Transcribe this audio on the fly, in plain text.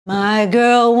My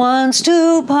girl wants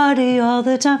to party all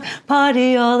the time,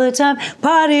 party all the time,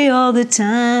 party all the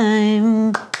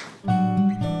time.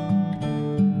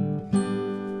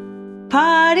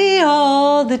 Party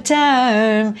all the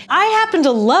time. I happen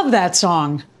to love that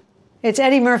song. It's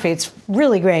Eddie Murphy. It's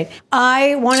really great.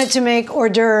 I wanted to make hors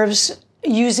d'oeuvres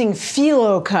using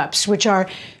phyllo cups, which are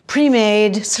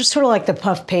pre-made, sort of like the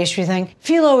puff pastry thing.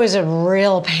 Phyllo is a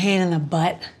real pain in the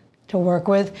butt to work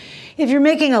with. If you're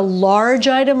making a large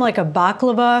item like a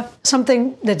baklava,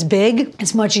 something that's big,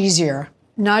 it's much easier.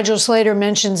 Nigel Slater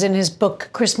mentions in his book,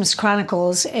 Christmas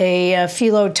Chronicles, a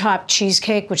phyllo top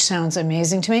cheesecake, which sounds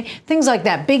amazing to me. Things like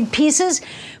that, big pieces,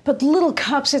 but little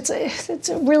cups, it's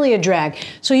really a drag.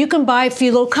 So you can buy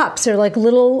phyllo cups. They're like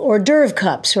little hors d'oeuvre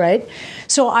cups, right?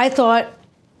 So I thought,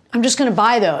 I'm just gonna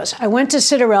buy those. I went to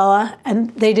Cinderella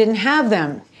and they didn't have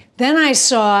them. Then I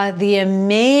saw the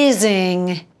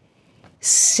amazing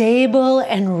Sable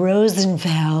and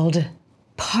Rosenfeld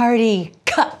party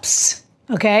cups,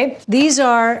 okay? These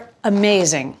are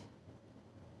amazing.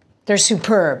 They're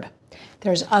superb.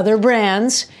 There's other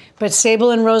brands, but Sable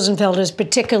and Rosenfeld is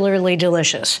particularly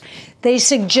delicious. They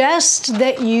suggest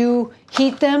that you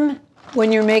heat them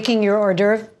when you're making your hors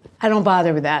d'oeuvre. I don't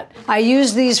bother with that. I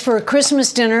use these for a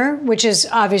Christmas dinner, which is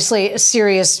obviously a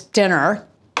serious dinner.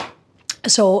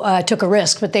 So I took a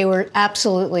risk, but they were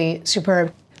absolutely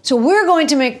superb. So we're going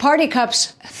to make party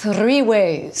cups 3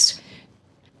 ways.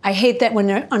 I hate that when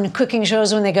they're on cooking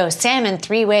shows when they go, salmon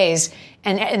 3 ways,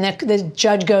 and the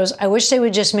judge goes, I wish they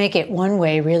would just make it 1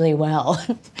 way really well.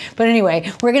 But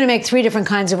anyway, we're gonna make 3 different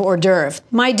kinds of hors d'oeuvre.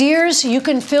 My dears, you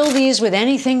can fill these with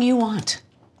anything you want,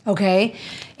 okay?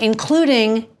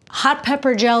 Including hot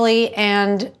pepper jelly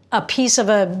and a piece of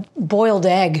a boiled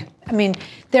egg. I mean,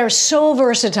 they're so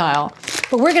versatile.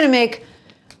 But we're gonna make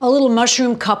a little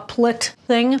mushroom cuplet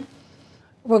thing.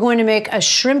 We're going to make a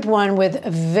shrimp one with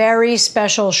a very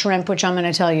special shrimp, which I'm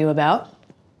gonna tell you about.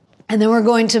 And then we're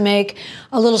going to make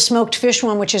a little smoked fish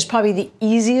one, which is probably the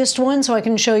easiest one, so I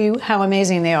can show you how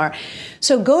amazing they are.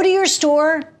 So go to your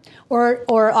store or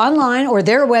online or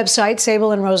their website,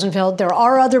 Sable and Rosenfeld. There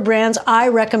are other brands. I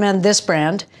recommend this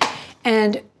brand.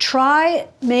 And try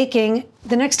making,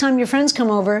 the next time your friends come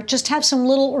over, just have some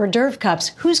little hors d'oeuvre cups.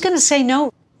 Who's gonna say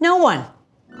no? No one.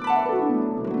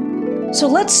 So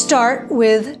let's start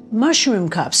with mushroom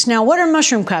cups. Now, what are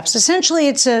mushroom cups? Essentially,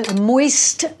 it's a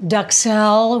moist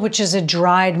duxelle, which is a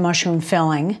dried mushroom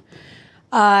filling.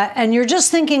 And you're just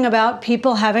thinking about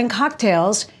people having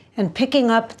cocktails and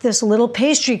picking up this little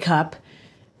pastry cup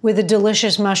with a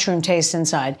delicious mushroom taste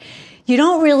inside. You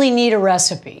don't really need a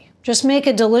recipe. Just make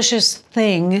a delicious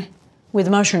thing with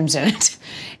mushrooms in it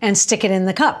and stick it in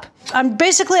the cup. I'm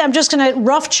just gonna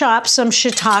rough chop some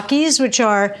shiitakes, which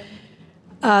are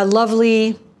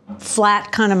lovely,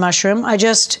 flat kind of mushroom. I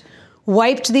just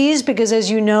wiped these because, as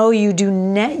you know, you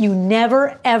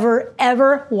never, ever,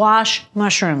 ever wash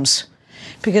mushrooms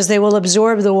because they will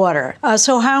absorb the water.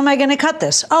 So how am I gonna cut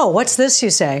this? Oh, what's this, you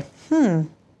say?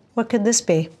 What could this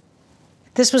be?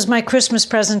 This was my Christmas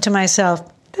present to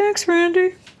myself. Thanks,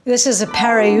 Randy. This is a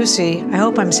parayusi. I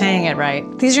hope I'm saying it right.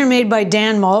 These are made by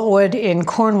Dan Maltwood in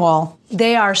Cornwall.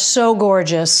 They are so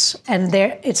gorgeous, and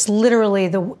it's literally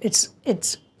it's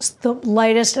the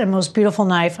lightest and most beautiful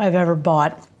knife I've ever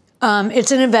bought. It's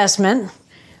an investment.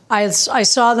 I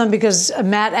saw them because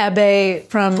Matt Abbé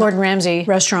from Gordon Ramsay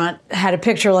restaurant had a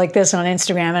picture like this on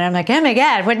Instagram, and I'm like, oh my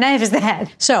God, what knife is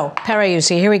that? So,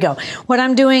 parayusi, here we go. What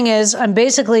I'm doing is I'm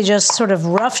basically just sort of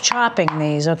rough chopping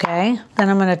these, okay? Then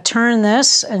I'm gonna turn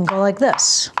this and go like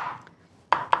this.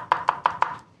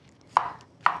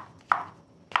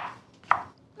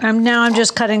 Now I'm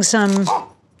just cutting some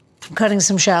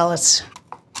shallots.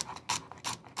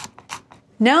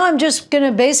 Now I'm just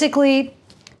gonna basically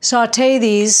saute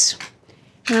these,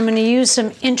 and I'm gonna use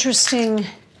some interesting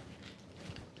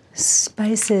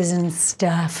spices and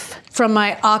stuff from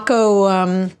my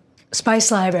Akko spice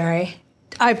library.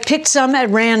 I picked some at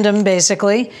random,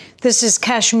 basically. This is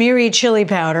Kashmiri chili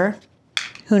powder,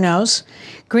 who knows?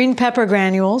 Green pepper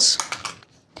granules,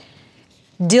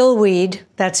 dillweed,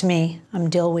 that's me, I'm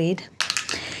dillweed,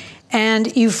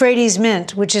 and Euphrates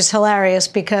mint, which is hilarious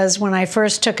because when I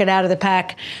first took it out of the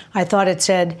pack, I thought it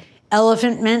said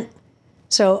elephant mint,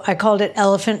 so I called it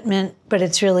elephant mint, but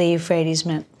it's really Euphrates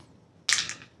mint.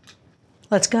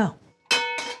 Let's go.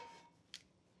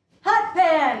 Hot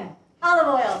pan, olive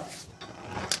oil.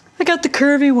 I got the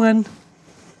curvy one.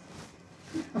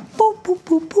 Boo, boo,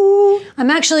 boo, boo.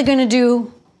 I'm actually gonna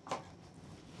do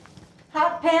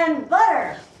hot pan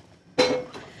butter.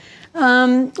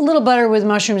 A little butter with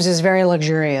mushrooms is very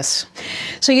luxurious.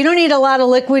 So you don't need a lot of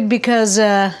liquid because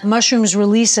mushrooms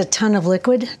release a ton of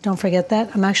liquid. Don't forget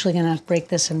that. I'm actually gonna break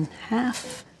this in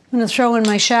half. I'm gonna throw in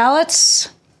my shallots,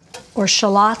 or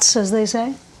shallots as they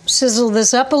say. Sizzle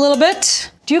this up a little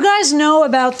bit. Do you guys know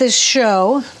about this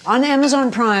show on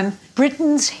Amazon Prime,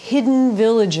 Britain's Hidden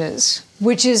Villages,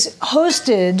 which is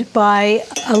hosted by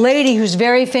a lady who's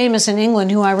very famous in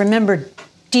England, who I remember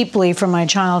deeply from my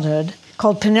childhood,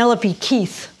 called Penelope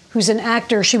Keith, who's an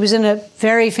actor. She was in a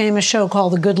very famous show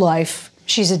called The Good Life.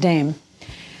 She's a dame.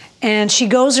 And she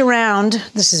goes around,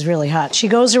 this is really hot, she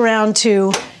goes around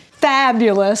to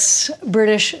fabulous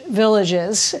British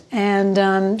villages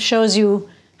and shows you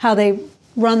how they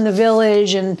run the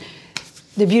village and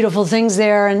the beautiful things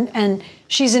there. And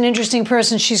she's an interesting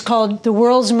person. She's called the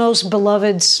world's most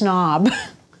beloved snob.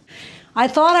 I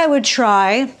thought I would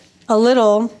try a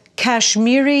little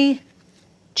Kashmiri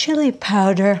chili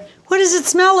powder. What does it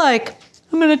smell like?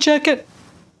 I'm gonna check it.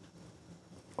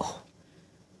 Oh,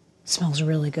 it smells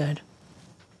really good.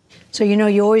 So you know,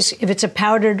 you always, if it's a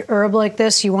powdered herb like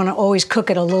this, you wanna always cook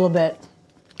it a little bit,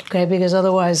 okay? Because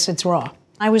otherwise it's raw.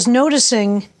 I was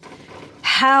noticing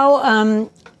how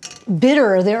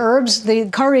bitter the herbs, the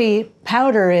curry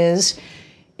powder is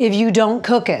if you don't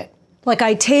cook it. Like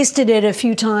I tasted it a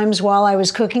few times while I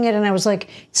was cooking it and I was like,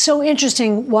 it's so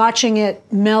interesting watching it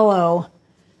mellow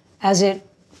as it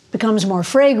becomes more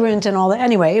fragrant and all that.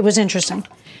 Anyway, it was interesting.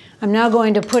 I'm now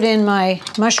going to put in my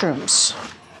mushrooms,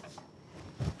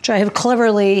 which I have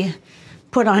cleverly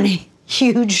put on a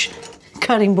huge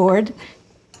cutting board.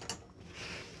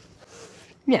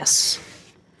 Al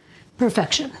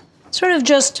perfection. Sort of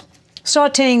just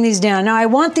sauteing these down. Now I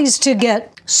want these to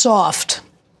get soft.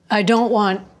 I don't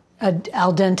want an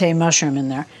al dente mushroom in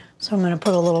there. So I'm gonna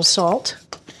put a little salt.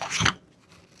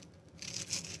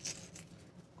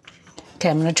 Okay,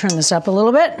 I'm gonna turn this up a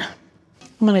little bit.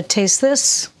 I'm gonna taste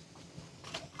this.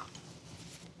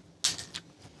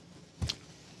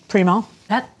 Primo.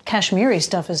 That Kashmiri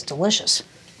stuff is delicious.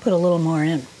 Put a little more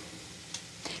in.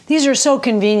 These are so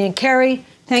convenient. Carrie,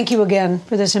 thank you again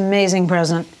for this amazing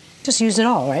present. Just use it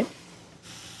all, right?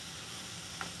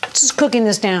 Just cooking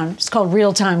this down. It's called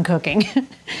real-time cooking.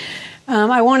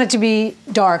 I want it to be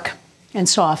dark and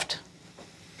soft.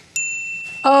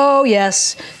 Oh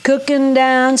yes, cooking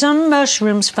down some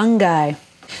mushrooms, fungi.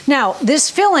 Now, this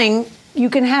filling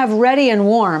you can have ready and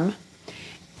warm.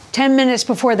 10 minutes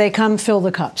before they come, fill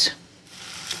the cups.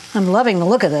 I'm loving the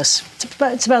look of this.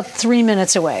 It's about 3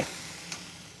 minutes away.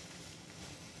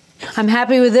 I'm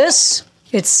happy with this.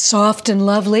 It's soft and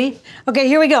lovely. Okay,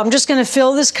 here we go. I'm just gonna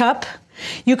fill this cup.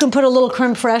 You can put a little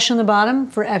creme fraiche on the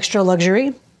bottom for extra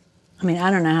luxury. I mean,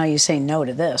 I don't know how you say no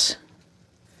to this.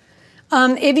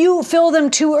 If you fill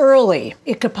them too early,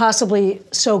 it could possibly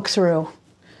soak through.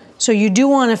 So you do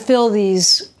want to fill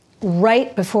these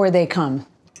right before they come.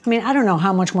 I mean, I don't know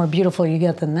how much more beautiful you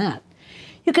get than that.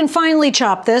 You can finely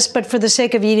chop this, but for the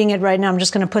sake of eating it right now, I'm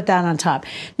just going to put that on top.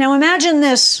 Now imagine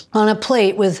this on a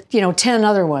plate with, 10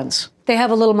 other ones. They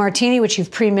have a little martini, which you've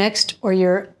pre-mixed, or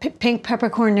your pink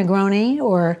peppercorn Negroni,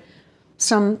 or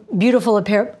some beautiful,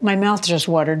 my mouth just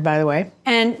watered, by the way.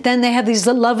 And then they have these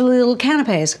lovely little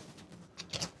canapes.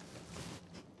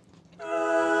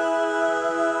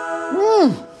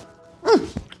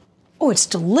 Oh, it's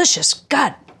delicious.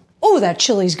 God. Oh, that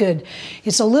chili's good.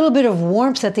 It's a little bit of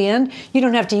warmth at the end. You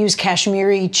don't have to use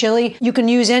Kashmiri chili. You can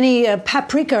use any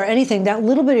paprika or anything. That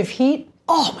little bit of heat.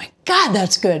 Oh my God,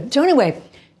 that's good. So anyway,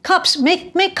 cups,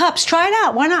 make cups. Try it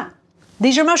out. Why not?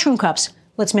 These are mushroom cups.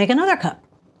 Let's make another cup.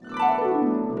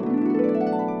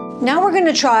 Now we're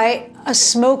gonna try a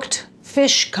smoked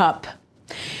fish cup.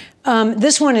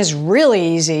 This one is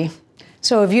really easy.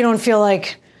 So if you don't feel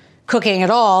like cooking at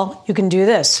all, you can do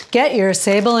this. Get your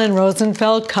Sable and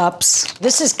Rosenfeld cups.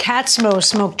 This is Katzmo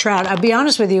smoked trout. I'll be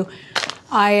honest with you,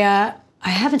 I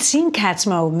haven't seen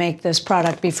Katzmo make this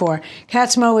product before.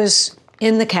 Katzmo is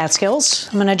in the Catskills.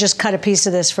 I'm gonna just cut a piece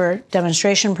of this for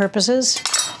demonstration purposes.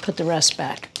 Put the rest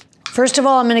back. First of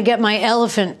all, I'm gonna get my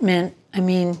elephant mint,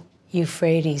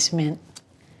 Euphrates mint,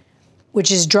 which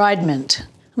is dried mint.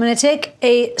 I'm gonna take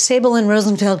a Sable and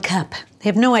Rosenfeld cup. They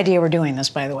have no idea we're doing this,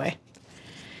 by the way.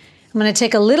 I'm gonna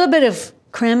take a little bit of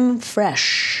creme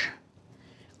fraiche,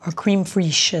 or creme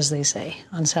fraiche, as they say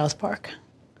on South Park.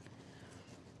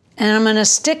 And I'm gonna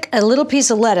stick a little piece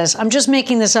of lettuce. I'm just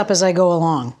making this up as I go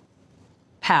along.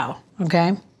 Pow, okay?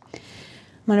 I'm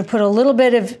gonna put a little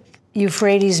bit of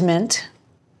Euphrates mint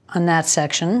on that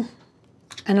section,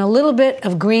 and a little bit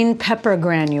of green pepper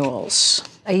granules.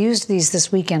 I used these this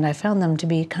weekend. I found them to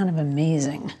be kind of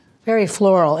amazing. Very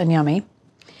floral and yummy.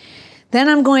 Then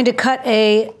I'm going to cut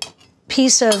a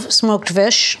piece of smoked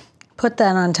fish, put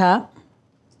that on top.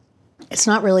 It's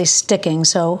not really sticking,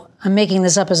 so I'm making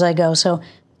this up as I go. So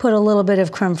put a little bit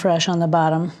of creme fraiche on the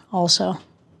bottom also.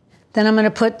 Then I'm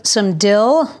gonna put some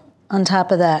dill on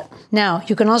top of that. Now,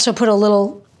 you can also put a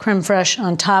little creme fraiche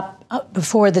on top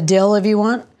before the dill if you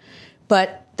want,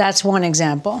 but that's one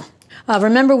example.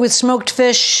 Remember with smoked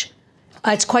fish,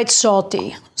 it's quite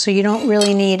salty, so you don't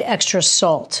really need extra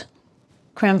salt.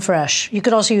 Creme fraiche. You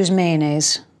could also use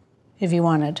mayonnaise if you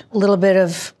wanted. A little bit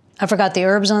of, I forgot the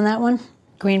herbs on that one.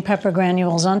 Green pepper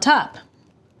granules on top.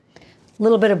 A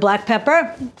little bit of black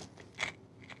pepper.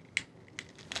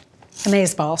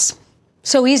 Amazeballs.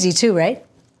 So easy too, right?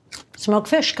 Smoked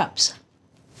fish cups.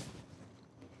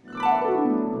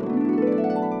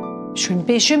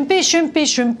 Shrimpy, shrimpy, shrimpy,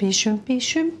 shrimpy, shrimpy,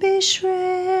 shrimpy,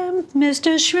 shrimp,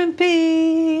 Mr.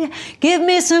 Shrimpy, give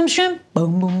me some shrimp,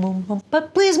 boom, boom, boom, boom,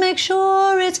 but please make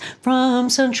sure it's from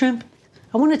Sun Shrimp.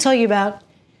 I want to tell you about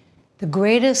the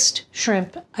greatest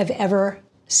shrimp I've ever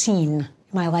seen in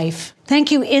my life.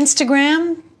 Thank you,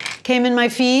 Instagram came in my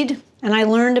feed, and I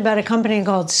learned about a company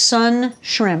called Sun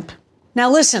Shrimp. Now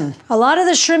listen, a lot of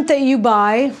the shrimp that you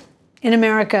buy in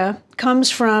America comes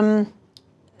from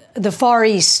the Far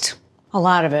East, a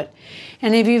lot of it.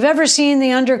 And if you've ever seen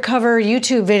the undercover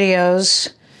YouTube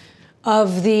videos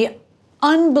of the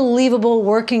unbelievable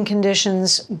working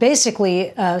conditions,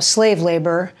 basically slave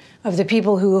labor, of the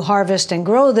people who harvest and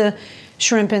grow the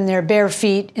shrimp in their bare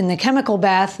feet in the chemical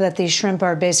bath that these shrimp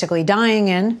are basically dying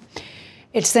in,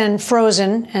 it's then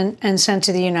frozen and sent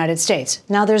to the United States.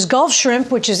 Now there's Gulf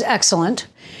shrimp, which is excellent,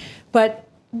 but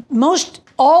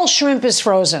all shrimp is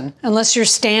frozen unless you're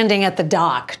standing at the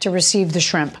dock to receive the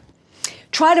shrimp.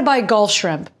 Try to buy Gulf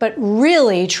shrimp, but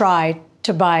really try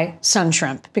to buy Sun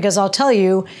Shrimp, because I'll tell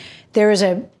you, there is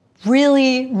a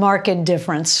really marked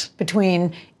difference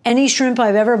between any shrimp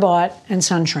I've ever bought and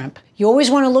Sun Shrimp. You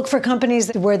always want to look for companies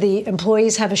where the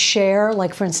employees have a share,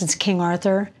 like for instance, King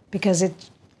Arthur, because it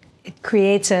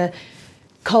creates a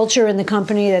culture in the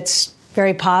company that's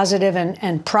very positive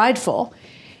and prideful.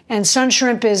 And Sun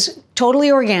Shrimp is totally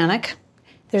organic.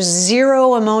 There's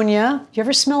zero ammonia. You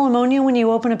ever smell ammonia when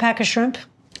you open a pack of shrimp?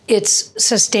 It's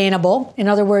sustainable. In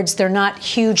other words, they're not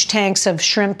huge tanks of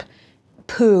shrimp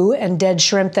poo and dead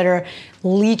shrimp that are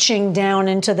leaching down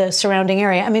into the surrounding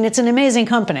area. I mean, it's an amazing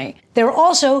company. They're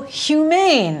also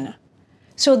humane.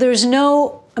 So there's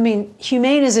no, I mean,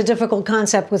 humane is a difficult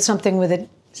concept with something with a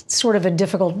sort of a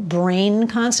difficult brain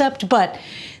concept, but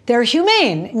they're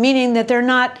humane, meaning that they're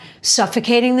not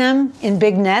suffocating them in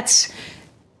big nets.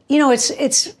 You know, it's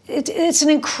an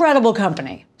incredible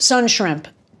company, Sun Shrimp.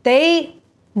 They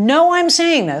know I'm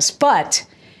saying this, but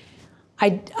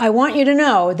I want you to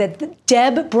know that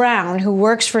Deb Brown, who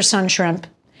works for Sun Shrimp,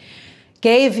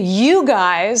 gave you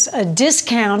guys a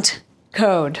discount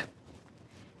code,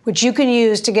 which you can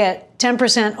use to get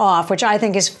 10% off, which I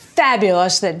think is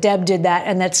fabulous that Deb did that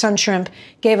and that Sun Shrimp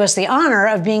gave us the honor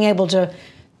of being able to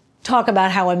talk about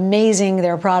how amazing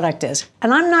their product is.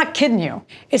 And I'm not kidding you.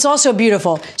 It's also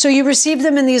beautiful. So you receive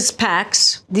them in these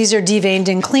packs. These are deveined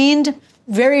and cleaned,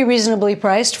 very reasonably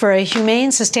priced for a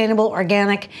humane, sustainable,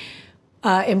 organic,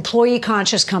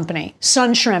 employee-conscious company.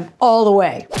 Sun Shrimp all the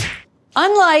way.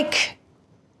 Unlike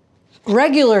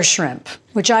regular shrimp,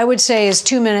 which I would say is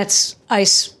 2 minutes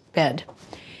ice bed,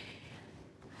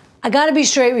 I gotta be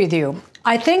straight with you.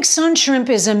 I think Sun Shrimp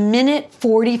is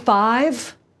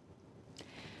 1:45.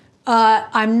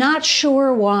 I'm not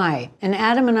sure why, and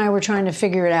Adam and I were trying to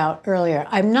figure it out earlier.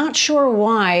 I'm not sure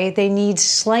why they need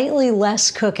slightly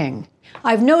less cooking.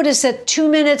 I've noticed that 2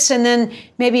 minutes and then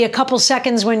maybe a couple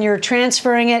seconds when you're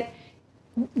transferring it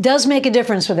does make a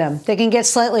difference for them. They can get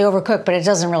slightly overcooked, but it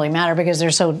doesn't really matter because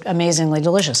they're so amazingly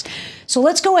delicious. So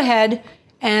let's go ahead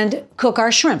and cook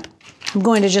our shrimp. I'm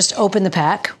going to just open the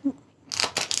pack.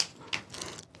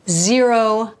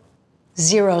 Zero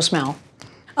smell.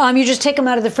 You just take them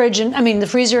out of the fridge, the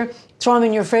freezer, throw them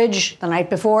in your fridge the night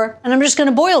before, and I'm just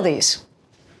gonna boil these.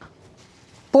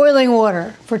 Boiling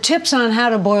water. For tips on how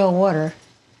to boil water,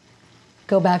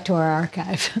 go back to our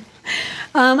archive.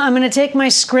 I'm gonna take my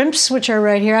scrimps, which are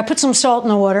right here. I put some salt in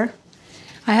the water.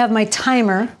 I have my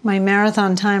timer, my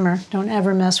marathon timer. Don't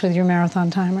ever mess with your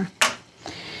marathon timer.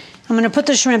 I'm gonna put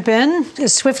the shrimp in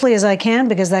as swiftly as I can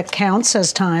because that counts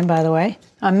as time, by the way.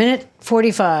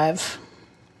 1:45.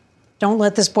 Don't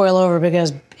let this boil over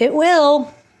because it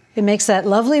will. It makes that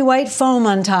lovely white foam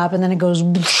on top and then it goes.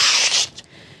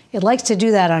 It likes to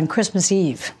do that on Christmas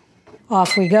Eve.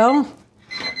 Off we go.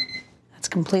 That's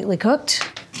completely cooked.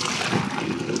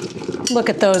 Look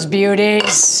at those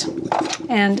beauties.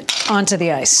 And onto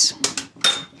the ice.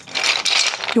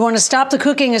 You want to stop the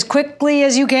cooking as quickly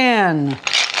as you can.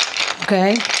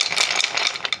 Okay,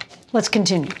 let's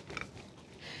continue.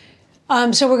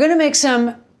 So we're gonna make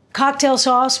some cocktail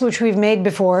sauce, which we've made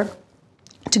before,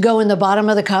 to go in the bottom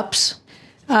of the cups.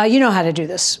 You know how to do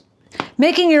this.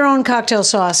 Making your own cocktail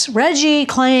sauce. Reggie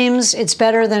claims it's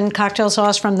better than cocktail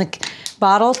sauce from the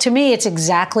bottle. To me, it's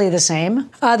exactly the same.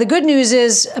 The good news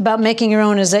is about making your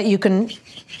own is that you can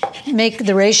make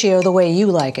the ratio the way you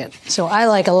like it. So I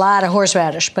like a lot of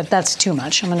horseradish, but that's too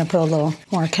much. I'm gonna put a little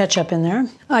more ketchup in there.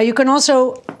 You can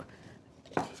also,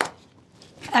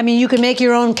 you can make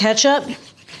your own ketchup,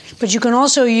 but you can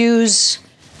also use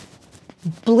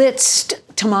blitzed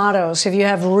tomatoes. If you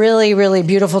have really, really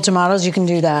beautiful tomatoes, you can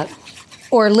do that.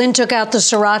 Or Lynn took out the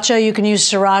sriracha. You can use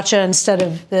sriracha instead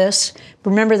of this.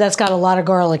 Remember, that's got a lot of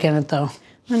garlic in it, though.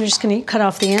 I'm just going to cut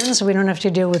off the ends so we don't have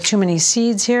to deal with too many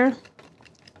seeds here.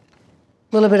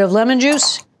 A little bit of lemon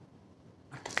juice.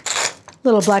 A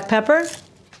little black pepper.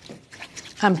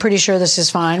 I'm pretty sure this is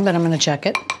fine, but I'm going to check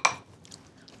it.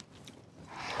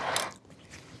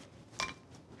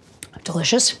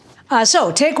 Delicious.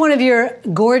 So take one of your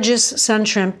gorgeous sun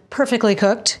shrimp, perfectly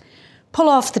cooked. Pull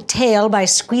off the tail by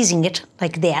squeezing it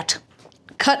like that.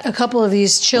 Cut a couple of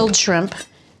these chilled shrimp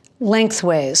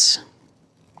lengthways.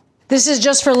 This is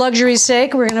just for luxury's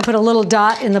sake. We're gonna put a little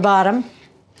dot in the bottom.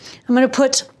 I'm gonna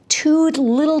put 2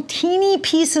 little teeny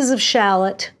pieces of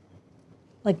shallot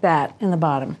like that in the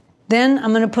bottom. Then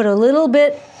I'm gonna put a little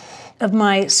bit of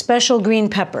my special green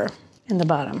pepper in the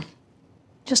bottom.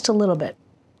 Just a little bit.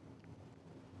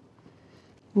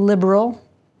 Liberal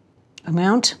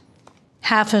amount.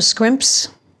 Half a scrimps.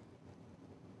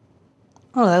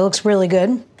 Oh, that looks really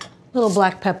good. Little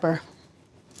black pepper.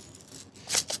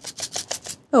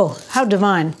 Oh, how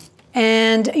divine.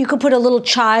 And you could put a little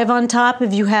chive on top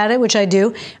if you had it, which I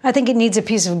do. I think it needs a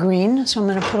piece of green, so I'm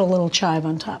gonna put a little chive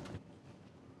on top.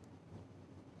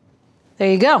 There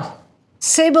you go.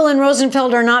 Sable and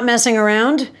Rosenfeld are not messing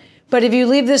around, but if you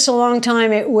leave this a long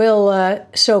time, it will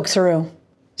soak through.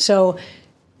 So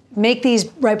make these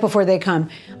right before they come.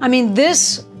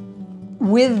 This,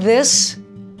 with this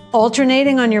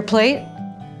alternating on your plate,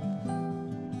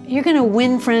 you're gonna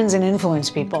win friends and influence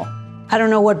people. I don't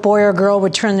know what boy or girl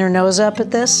would turn their nose up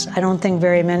at this. I don't think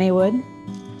very many would.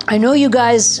 I know you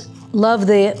guys love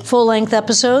the full-length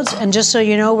episodes, and just so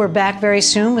you know, we're back very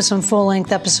soon with some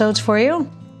full-length episodes for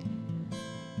you.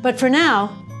 But for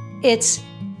now, it's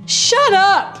shut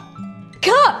up,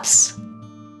 cups!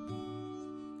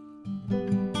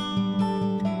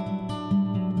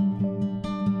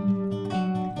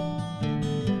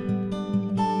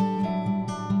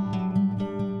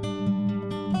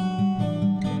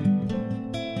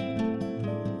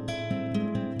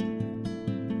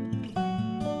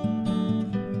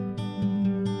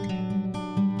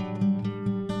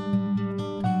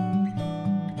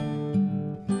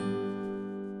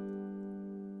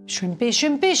 Shrimpy,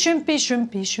 shrimpy, shrimpy,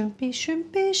 shrimpy, shrimpy,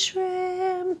 shrimpy,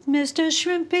 shrimp, Mr.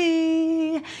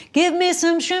 Shrimpy, give me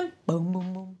some shrimp, boom, boom.